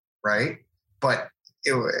no, right? But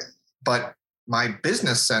my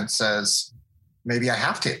business sense says maybe I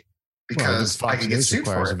have to because I can get sued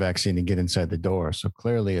for it. Requires a vaccine to get inside the door. So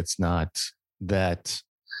clearly it's not that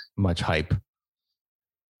much hype.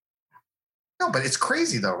 No, but it's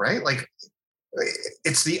crazy though, right? Like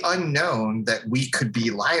it's the unknown that we could be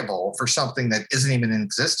liable for something that isn't even in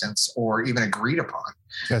existence or even agreed upon.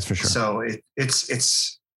 That's for sure. So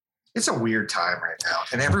it's it's a weird time right now,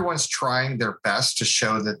 and everyone's trying their best to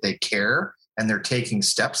show that they care and they're taking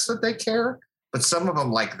steps that they care. But some of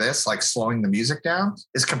them, like this, like slowing the music down,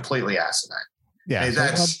 is completely asinine. Yeah, Hey, so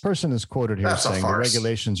a person is quoted here saying the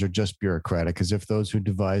regulations are just bureaucratic, as if those who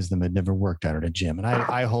devised them had never worked out at a gym. And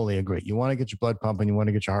I wholly agree. You want to get your blood pumping, you want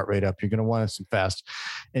to get your heart rate up, you're going to want some fast,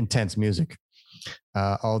 intense music.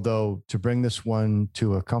 Although to bring this one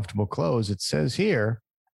to a comfortable close, it says here,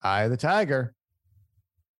 Eye of the Tiger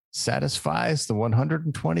satisfies the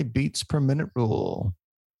 120 beats per minute rule.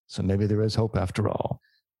 So maybe there is hope after all.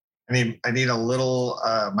 I need a little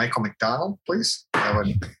Michael McDonald, please. That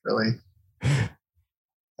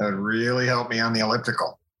would really help me on the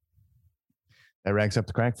elliptical. That ranks up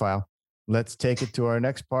the crank file. Let's take it to our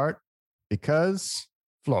next part, because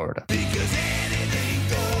Florida. Because anything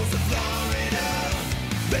goes in Florida.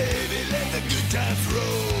 Baby, let the good times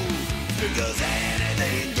roll. Because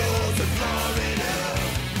anything goes in Florida.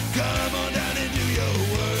 Come on down and do your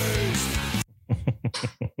worst.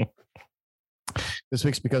 This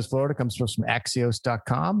week's Because Florida comes from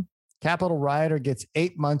Axios.com. Capitol rioter gets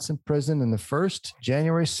 8 months in prison in the first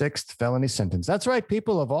January 6th felony sentence. That's right,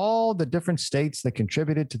 people of all the different states that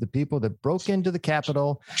contributed to the people that broke into the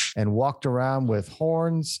Capitol and walked around with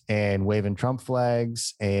horns and waving Trump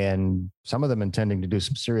flags, and some of them intending to do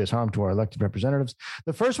some serious harm to our elected representatives.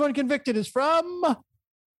 The first one convicted is from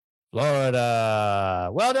Florida.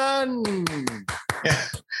 Well done. Yeah.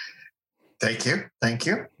 Thank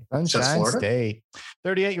you. Sunshine State.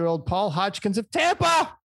 38-year-old Paul Hodgkins of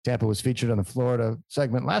Tampa. Tampa was featured on the Florida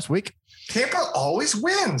segment last week. Tampa always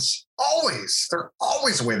wins. Always. They're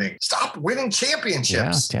always winning. Stop winning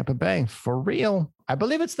championships. Yeah, Tampa Bay, for real. I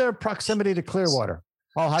believe it's their proximity to Clearwater.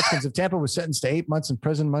 Paul Hodgkins of Tampa was sentenced to 8 months in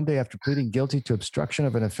prison Monday after pleading guilty to obstruction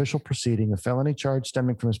of an official proceeding, a felony charge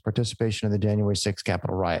stemming from his participation in the January 6th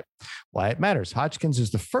Capitol riot. Why it matters. Hodgkins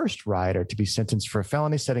is the first rioter to be sentenced for a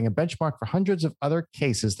felony, setting a benchmark for hundreds of other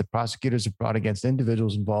cases that prosecutors have brought against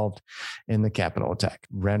individuals involved in the Capitol attack.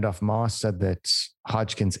 Randolph Moss said that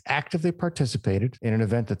Hodgkins actively participated in an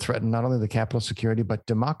event that threatened not only the Capitol security, but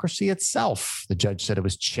democracy itself. The judge said it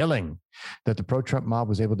was chilling that the pro-Trump mob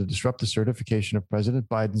was able to disrupt the certification of President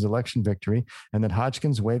Biden's election victory, and that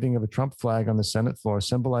Hodgkins' waving of a Trump flag on the Senate floor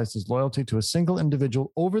symbolized his loyalty to a single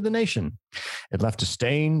individual over the nation. It left a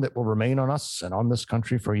stain that will remain on us and on this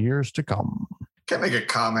country for years to come. Can I make a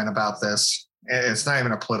comment about this? It's not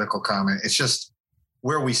even a political comment. It's just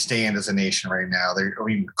where we stand as a nation right now.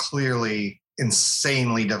 Clearly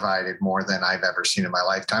insanely divided, more than I've ever seen in my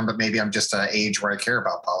lifetime, but maybe I'm just at an age where I care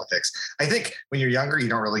about politics. I think when you're younger, you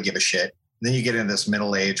don't really give a shit. And then you get into this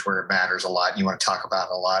middle age where it matters a lot and you want to talk about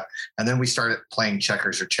it a lot. And then we started playing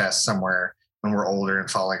checkers or chess somewhere when we're older and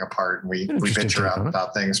falling apart, and we venture out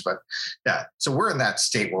about things. But yeah, so we're in that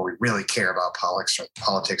state where we really care about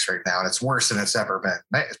politics right now. And it's worse than it's ever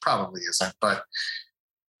been. It probably isn't, but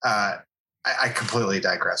I completely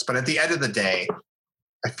digress. But at the end of the day,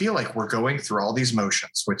 I feel like we're going through all these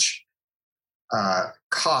motions, which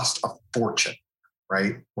cost a fortune,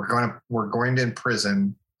 right? We're going to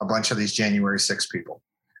imprison a bunch of these January 6 people,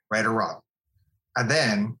 right or wrong. And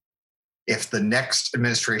then if the next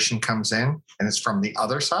administration comes in and it's from the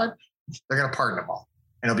other side, they're going to pardon them all,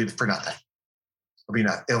 and it'll be for nothing.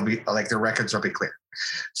 It'll be like their records will be clear.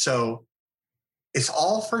 So it's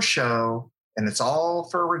all for show, and it's all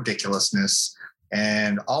for ridiculousness.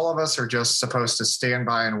 And all of us are just supposed to stand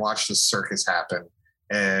by and watch this circus happen,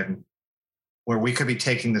 and where we could be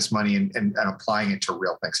taking this money and applying it to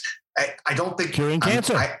real things. I don't think curing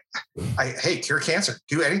cancer. Hey, cure cancer,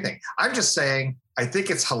 do anything. I'm just saying, I think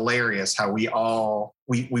it's hilarious how we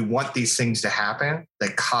want these things to happen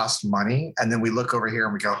that cost money. And then we look over here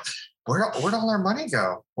and we go, where'd all our money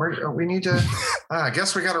go? We need to, I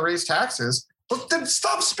guess we got to raise taxes. Well, then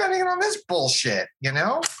stop spending it on this bullshit,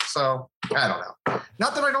 So I don't know.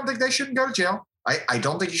 Not that I don't think they shouldn't go to jail. I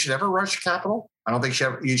don't think you should ever rush the Capitol. I don't think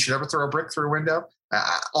you should ever throw a brick through a window.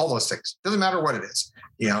 All those things. Doesn't matter what it is.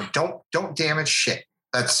 Don't damage shit.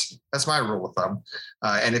 That's my rule of thumb.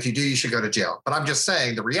 And if you do, you should go to jail. But I'm just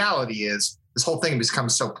saying the reality is this whole thing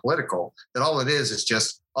becomes so political that all it is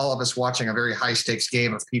just all of us watching a very high stakes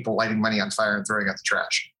game of people lighting money on fire and throwing out the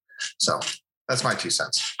trash. So that's my 2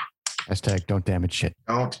 cents. Hashtag don't damage shit.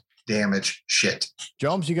 Don't damage shit.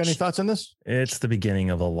 Jones, you got any thoughts on this? It's the beginning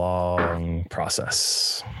of a long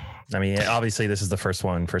process. I mean, obviously this is the first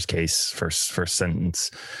case, first sentence.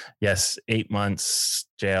 Yes, 8 months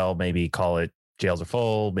jail, maybe call it jails are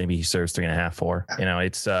full. Maybe he serves 3.5, 4. You know,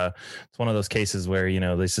 it's one of those cases where, you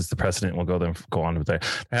know, this is the precedent. We'll go on with that.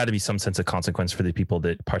 There had to be some sense of consequence for the people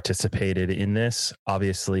that participated in this.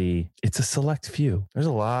 Obviously, it's a select few. There's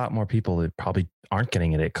a lot more people that probably aren't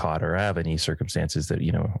getting it caught or have any circumstances that,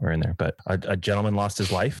 you know, are in there. But a gentleman lost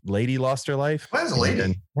his life. Lady lost her life. What is a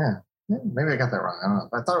lady? Yeah. Maybe I got that wrong. I don't know.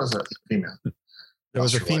 I thought it was a female. There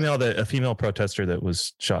was a female protester that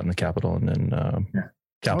was shot in the Capitol, and then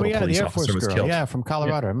Capitol police the Air officer Force was girl. killed. Yeah, from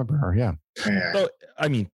Colorado. I remember her. Yeah. So, I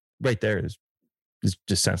mean, right there is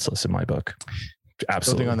just senseless in my book.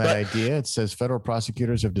 Absolutely. Building on that idea, it says federal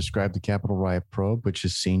prosecutors have described the Capitol riot probe, which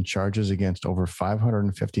has seen charges against over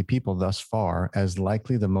 550 people thus far, as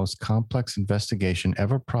likely the most complex investigation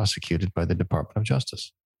ever prosecuted by the Department of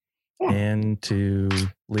Justice. And to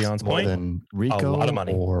Leon's More point, than RICO, a lot of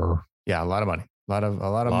money. a lot of money. A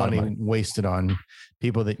lot of money wasted on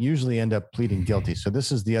people that usually end up pleading guilty. So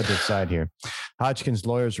this is the other side here. Hodgkin's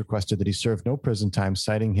lawyers requested that he serve no prison time,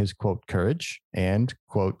 citing his, quote, courage and,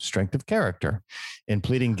 quote, strength of character in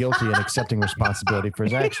pleading guilty and accepting responsibility for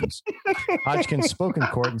his actions. Hodgkin spoke in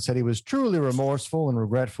court and said he was truly remorseful and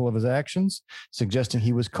regretful of his actions, suggesting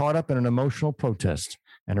he was caught up in an emotional protest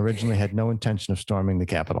and originally had no intention of storming the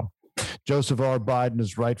Capitol. Joseph R. Biden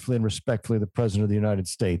is rightfully and respectfully the president of the United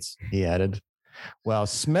States, he added. Well,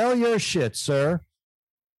 smell your shit, sir.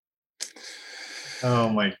 Oh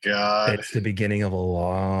my God. It's the beginning of a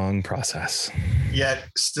long process. Yet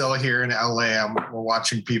still here in LA, we're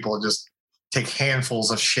watching people just take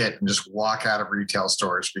handfuls of shit and just walk out of retail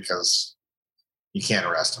stores because you can't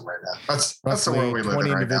arrest them right now. That's the world we live in right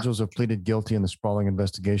now. 20 individuals have pleaded guilty in the sprawling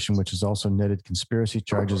investigation, which has also netted conspiracy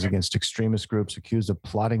charges against extremist groups accused of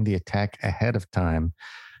plotting the attack ahead of time.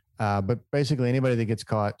 But basically, anybody that gets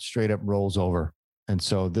caught straight up rolls over. And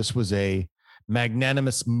so this was a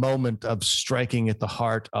magnanimous moment of striking at the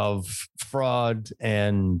heart of fraud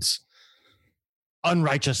and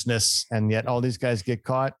unrighteousness. And yet all these guys get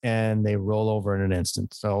caught and they roll over in an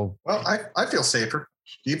instant. So, well, I feel safer.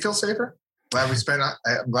 Do you feel safer? I'm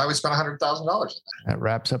glad we spent $100,000. That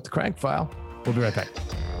wraps up the Crank File. We'll be right back.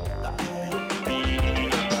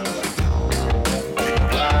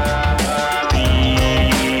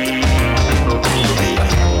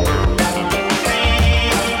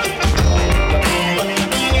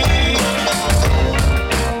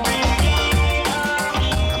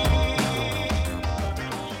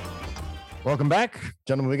 Welcome back,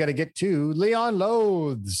 gentlemen. We got to get to Leon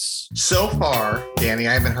Loathes. So far, Danny,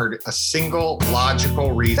 I haven't heard a single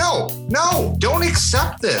logical reason. No, don't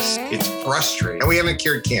accept this. It's frustrating. And we haven't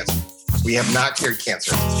cured cancer. We have not cured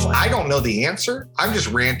cancer. I don't know the answer. I'm just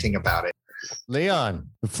ranting about it. Leon,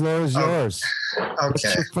 the floor is yours. Okay. What's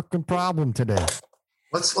your fucking problem today?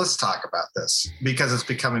 Let's talk about this because it's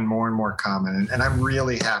becoming more and more common. And I'm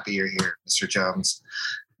really happy you're here, Mr. Jones,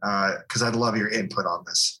 because I'd love your input on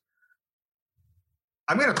this.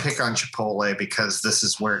 I'm going to pick on Chipotle because this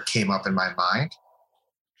is where it came up in my mind.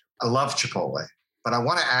 I love Chipotle, but I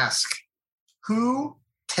want to ask, who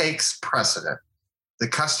takes precedent? The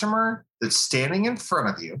customer that's standing in front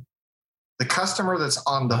of you, the customer that's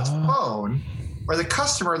on the phone, or the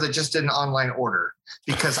customer that just did an online order?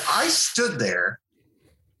 Because I stood there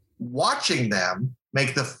watching them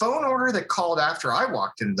make the phone order that called after I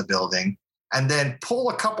walked into the building and then pull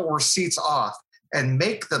a couple receipts off and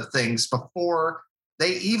make the things before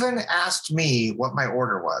they even asked me what my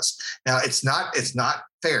order was. Now, it's not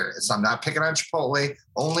fair. I'm not picking on Chipotle,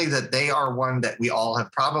 only that they are one that we all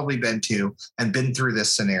have probably been to and been through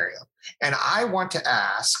this scenario. And I want to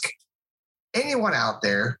ask anyone out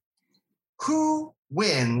there, who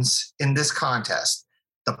wins in this contest?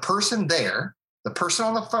 The person there, the person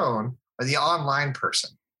on the phone, or the online person?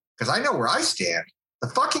 Because I know where I stand. The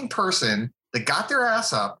fucking person that got their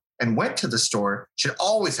ass up and went to the store should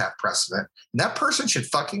always have precedent. And that person should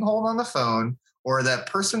fucking hold on the phone, or that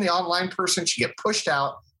person, the online person, should get pushed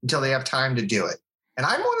out until they have time to do it. And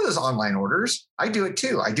I'm one of those online orders. I do it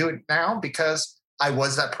too. I do it now because I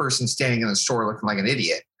was that person standing in the store looking like an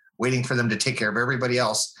idiot, waiting for them to take care of everybody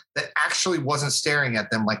else that actually wasn't staring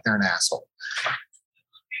at them like they're an asshole.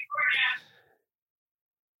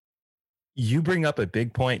 You bring up a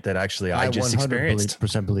big point that actually I just experienced.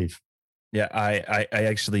 100% believe. Yeah, I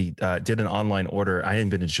actually did an online order. I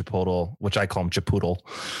hadn't been to Chipotle, which I call them Chipotle.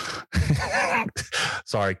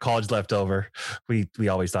 Sorry, college leftover. We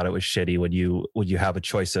always thought it was shitty when you have a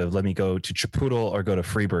choice of let me go to Chipotle or go to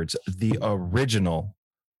Freebirds. The original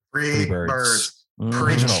Freebirds.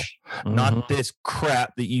 Original, not this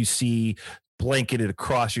crap that you see blanketed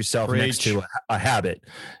across yourself next to a Habit.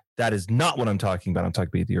 That is not what I'm talking about. I'm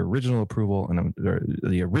talking about the original approval and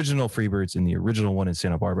the original Freebirds and the original one in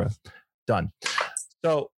Santa Barbara. done.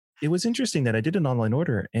 So it was interesting that I did an online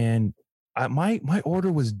order, and my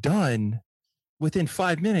order was done within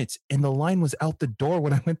 5 minutes, and the line was out the door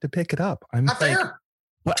when I went to pick it up. I'm Not like, fair.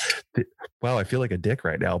 what? Wow, I feel like a dick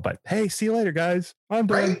right now, but hey, see you later, guys. I'm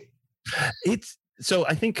done. Right? So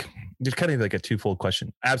I think there's kind of like a twofold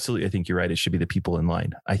question. Absolutely, I think you're right. It should be the people in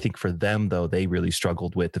line. I think for them, though, they really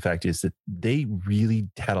struggled with the fact is that they really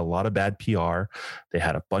had a lot of bad PR. They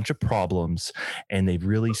had a bunch of problems, and they've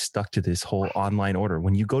really stuck to this whole online order.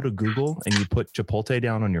 When you go to Google and you put Chipotle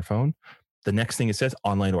down on your phone, the next thing it says,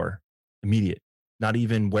 online order, immediate. Not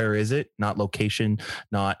even where is it, not location,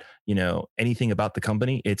 not, anything about the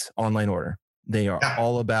company. It's online order. They are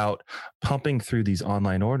all about pumping through these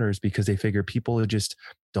online orders because they figure people just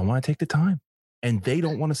don't want to take the time, and they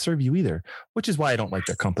don't want to serve you either, which is why I don't like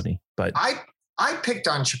their company. But I picked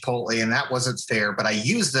on Chipotle, and that wasn't fair, but I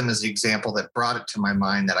used them as the example that brought it to my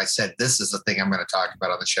mind that I said, this is the thing I'm going to talk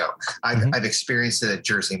about on the show. I've experienced it at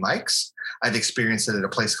Jersey Mike's. I've experienced it at a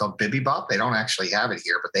place called Bibi Bop. They don't actually have it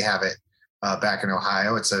here, but they have it back in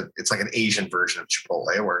Ohio. It's like an Asian version of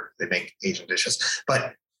Chipotle where they make Asian dishes.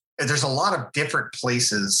 But there's a lot of different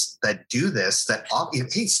places that do this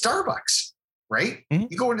hey, Starbucks, right? Mm-hmm.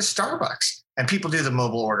 You go into Starbucks and people do the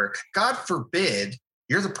mobile order. God forbid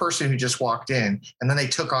you're the person who just walked in and then they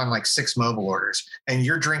took on like 6 mobile orders, and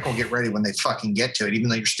your drink will get ready when they fucking get to it, even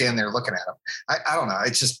though you're standing there looking at them. I don't know.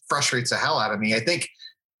 It just frustrates the hell out of me. I think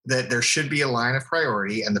that there should be a line of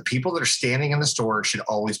priority, and the people that are standing in the store should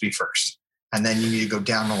always be first. And then you need to go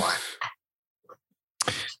down the line.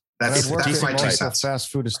 That's my 2 cents. Fast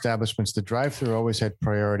food establishments, the drive-through always had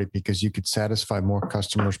priority because you could satisfy more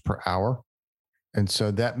customers per hour. And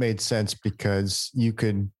so that made sense because you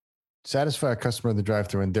could satisfy a customer in the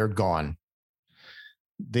drive-through and they're gone.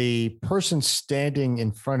 The person standing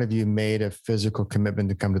in front of you made a physical commitment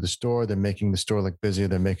to come to the store. They're making the store look busier.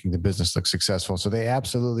 They're making the business look successful. So they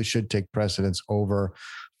absolutely should take precedence over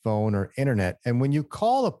phone or internet. And when you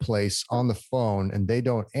call a place on the phone and they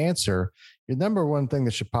don't answer, your number one thing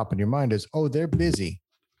that should pop in your mind is, oh, they're busy.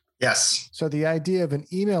 Yes. So the idea of an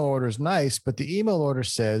email order is nice, but the email order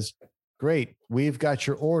says, great, we've got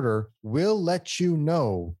your order. We'll let you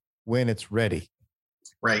know when it's ready.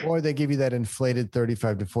 Right. Or they give you that inflated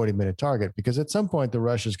 35 to 40 minute target, because at some point the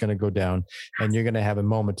rush is going to go down and you're going to have a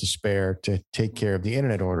moment to spare to take care of the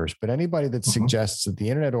internet orders. But anybody that suggests that the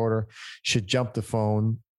internet order should jump the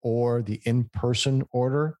phone or the in-person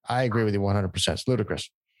order, I agree with you 100%. It's ludicrous.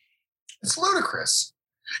 It's ludicrous.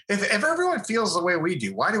 If everyone feels the way we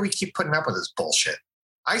do, why do we keep putting up with this bullshit?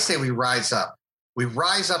 I say we rise up. We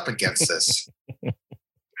rise up against this.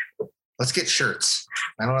 Let's get shirts.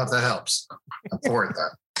 I don't know if that helps. I'm for it,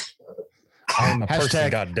 though. I'm a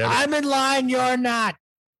person, goddammit. I'm in line, you're not.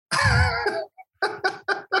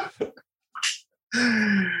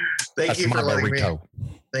 Thank you for letting me.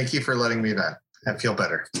 Thank you for letting me vent. I feel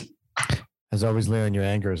better. As always, Leon, your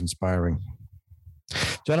anger is inspiring.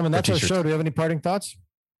 Gentlemen, that's our show. Do you have any parting thoughts?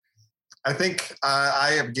 I think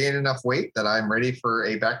I have gained enough weight that I'm ready for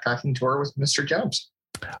a backpacking tour with Mr. Jones.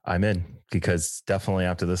 I'm in, because definitely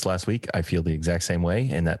after this last week, I feel the exact same way,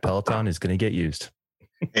 and that Peloton is going to get used.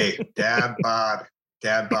 Hey, dad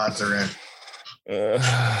bods are in.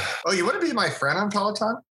 Oh, you want to be my friend on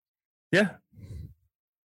Peloton? Yeah.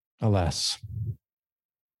 Alas.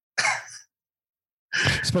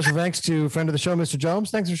 Special thanks to friend of the show, Mr.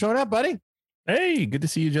 Jones. Thanks for showing up, buddy. Hey, good to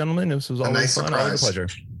see you, gentlemen. This was always nice fun. Always a pleasure.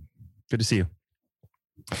 Good to see you.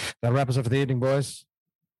 That'll wrap us up for the evening, boys.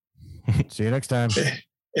 See you next time.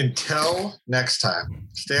 Until next time,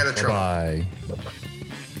 stay out of trouble. Bye.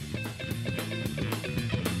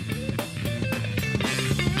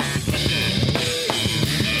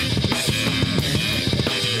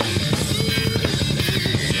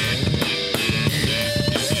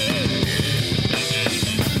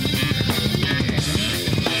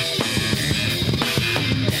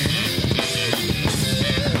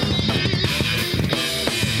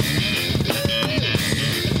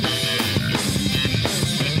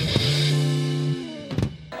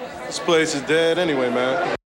 This place is dead anyway, man.